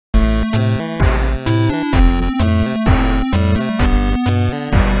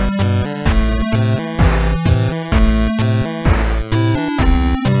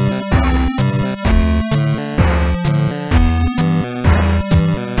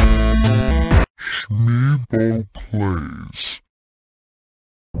Nebo Plays.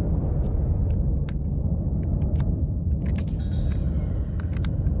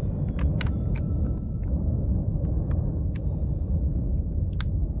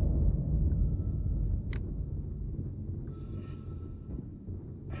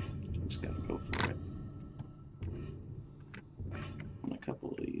 Just gotta go for it on a couple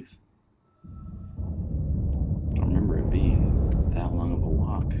of these. Don't remember it being that long of a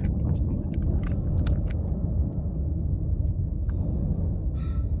walk last time I did this.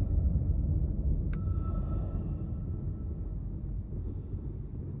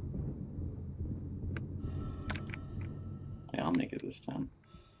 Yeah, I'll make it this time.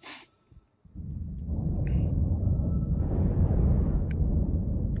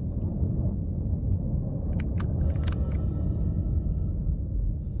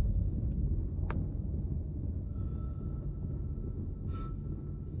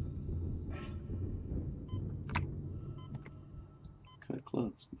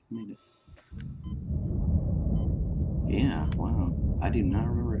 Close. Made it. Yeah, wow. I do not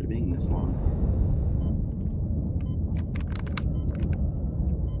remember it being this long.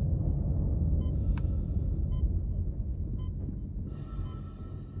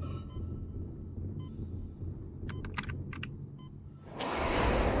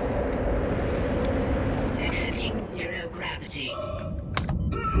 Exiting zero gravity.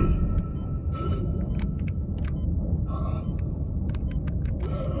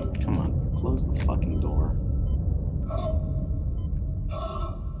 Come on, close the fucking door.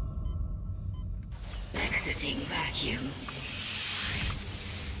 Exiting vacuum.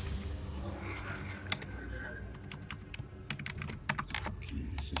 Okay,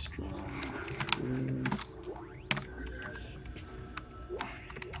 let's just draw this.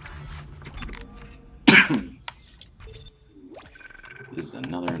 This is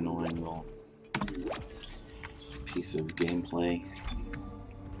another annoying little piece of gameplay.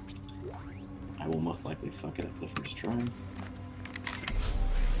 I will most likely fuck it up the first try.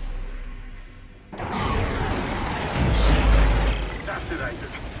 That's it, Isaac.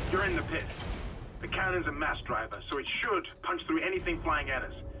 You're in the pit. The cannon's a mass driver, so it should punch through anything flying at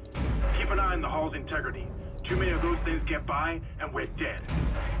us. Keep an eye on the hull's integrity. Too many of those things get by, and we're dead.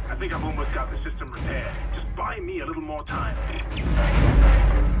 I think I've almost got the system repaired. Just buy me a little more time.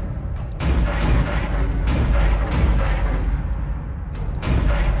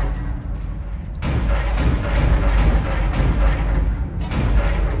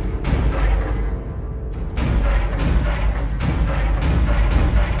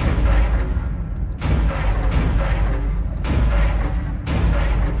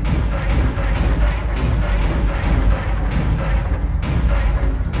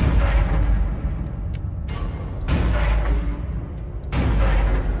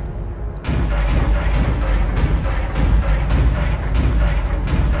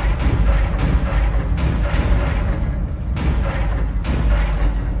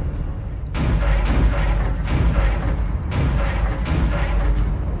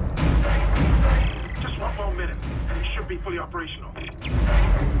 Fully operational.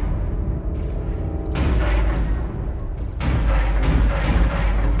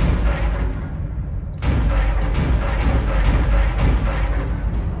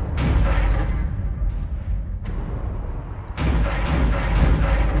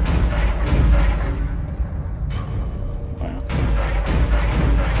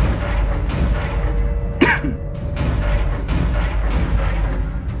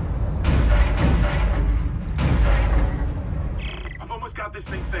 This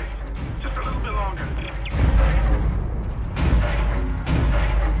thing fixed. Just a little bit longer.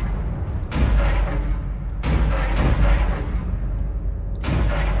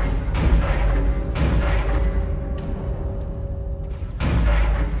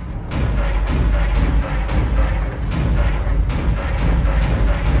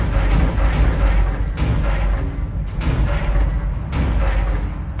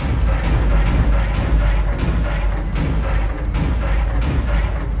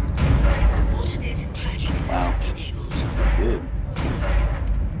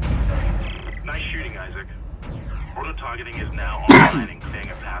 Targeting is now online and clearing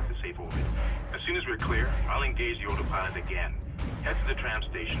a path to safe orbit. As soon as we're clear, I'll engage the autopilot again. Head to the tram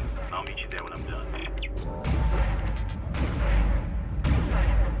station, and I'll meet you there when I'm done.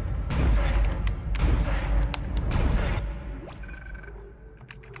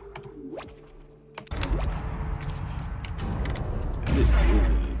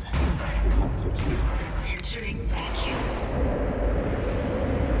 Entering vacuum.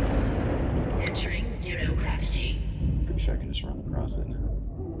 Entering zero gravity. Pretty sure I can just run across it now.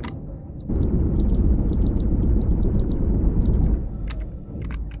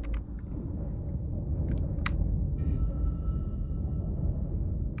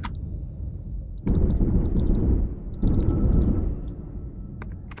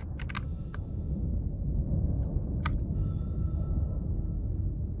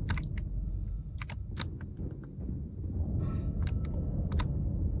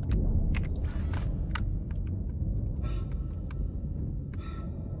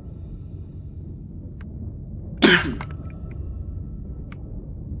 I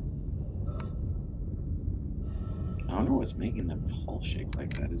wonder what's making the hull shake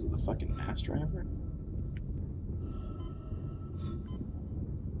like that. Is it the fucking mass driver?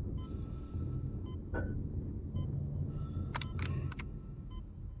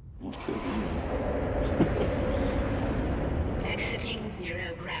 Exiting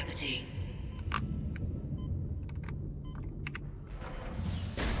zero gravity.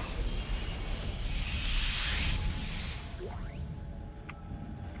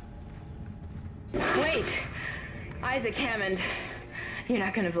 Wait! Isaac Hammond, you're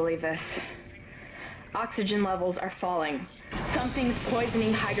not gonna believe this. Oxygen levels are falling. Something's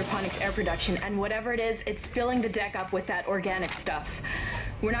poisoning hydroponics air production, and whatever it is, it's filling the deck up with that organic stuff.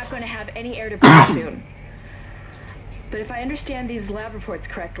 We're not going to have any air to breathe soon. But if I understand these lab reports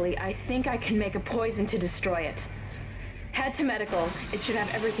correctly, I think I can make a poison to destroy it. Head to medical. It should have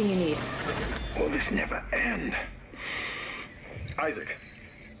everything you need. Will this never end? Isaac,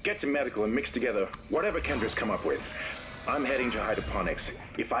 get to medical and mix together whatever Kendra's come up with. I'm heading to hydroponics.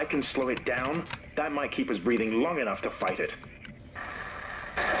 If I can slow it down, that might keep us breathing long enough to fight it.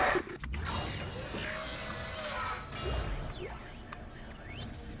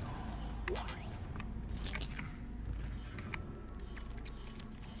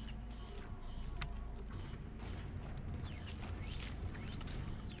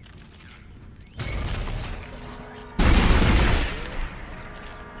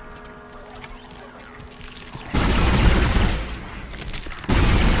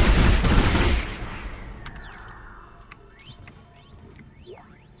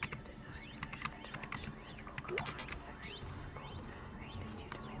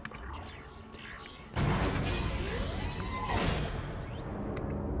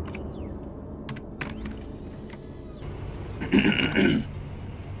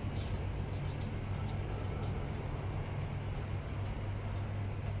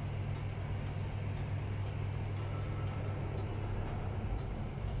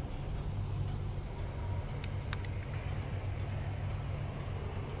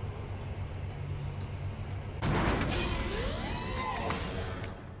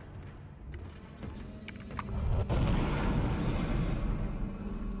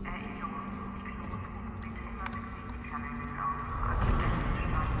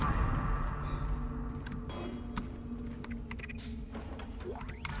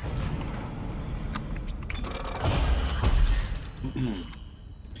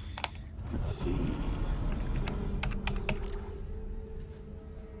 Let's see.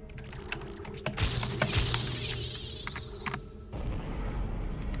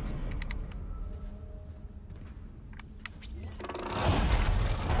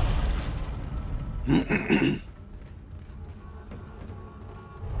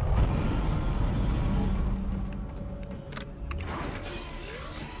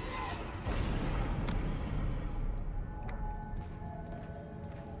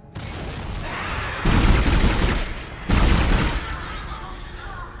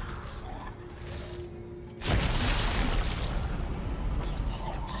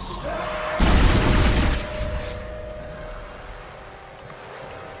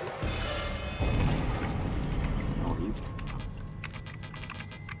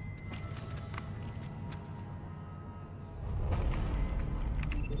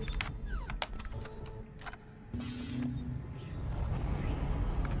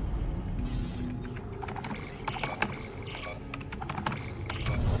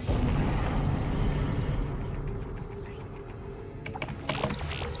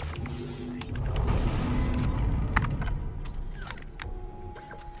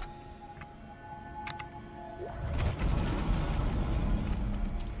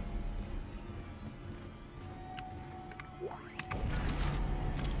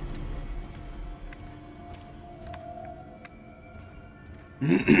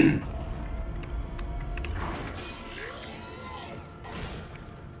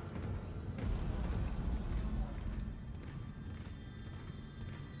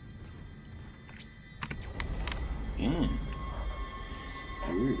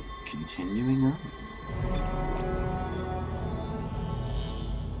 And we're continuing on.